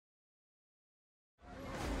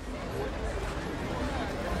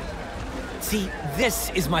See, this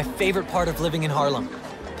is my favorite part of living in Harlem.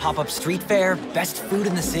 Pop-up street fair, best food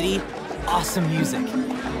in the city, awesome music.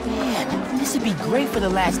 Man, this would be great for the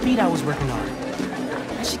last beat I was working on.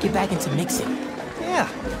 I should get back into mixing. Yeah,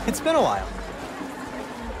 it's been a while.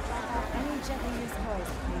 Any gently used toys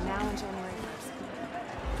between now and January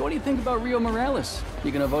 1st. What do you think about Rio Morales?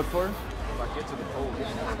 You gonna vote for her?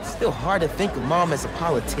 It's still hard to think of Mom as a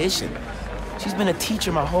politician. She's been a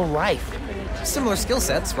teacher my whole life. Similar skill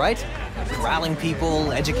sets, right? Corralling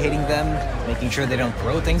people, educating them, making sure they don't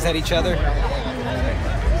throw things at each other.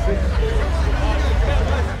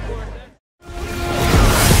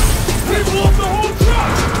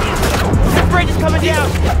 That bridge is coming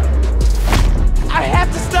down! I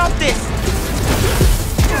have to stop this!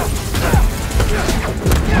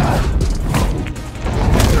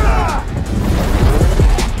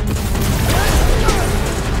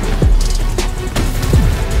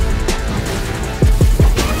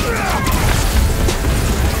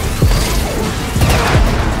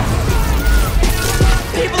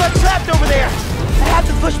 People are trapped over there! I have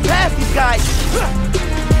to push past these guys!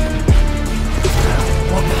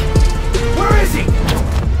 Where is he?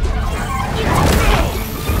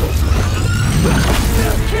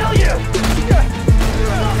 Kill you!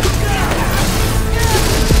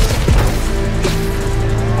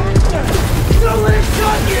 Don't let him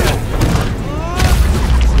shot you!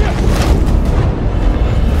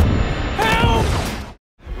 Help!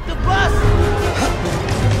 The bus!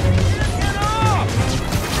 Get off!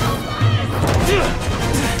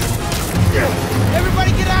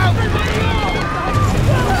 Everybody get out!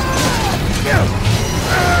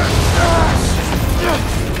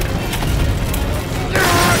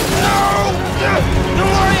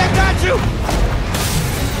 Don't worry, I got you!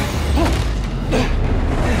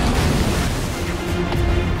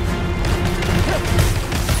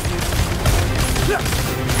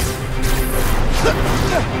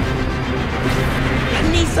 I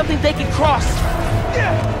need something they can cross!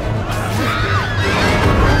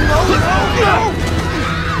 No!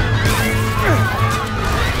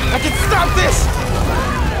 I can stop this!